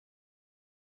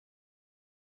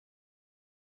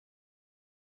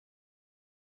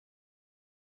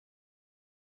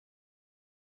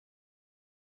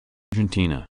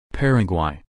Argentina,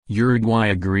 Paraguay, Uruguay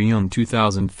agree on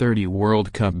 2030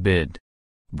 World Cup bid.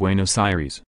 Buenos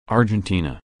Aires,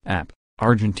 Argentina,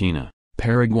 Argentina,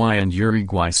 Paraguay and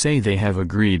Uruguay say they have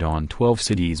agreed on 12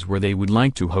 cities where they would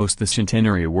like to host the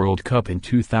centenary World Cup in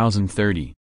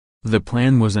 2030. The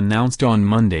plan was announced on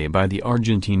Monday by the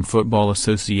Argentine Football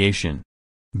Association.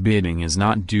 Bidding is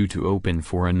not due to open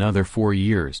for another 4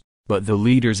 years, but the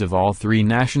leaders of all three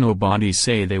national bodies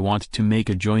say they want to make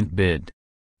a joint bid.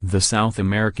 The South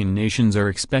American nations are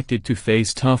expected to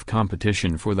face tough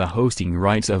competition for the hosting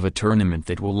rights of a tournament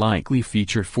that will likely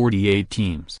feature 48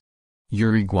 teams.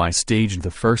 Uruguay staged the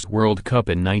first World Cup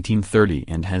in 1930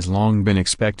 and has long been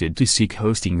expected to seek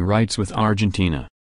hosting rights with Argentina.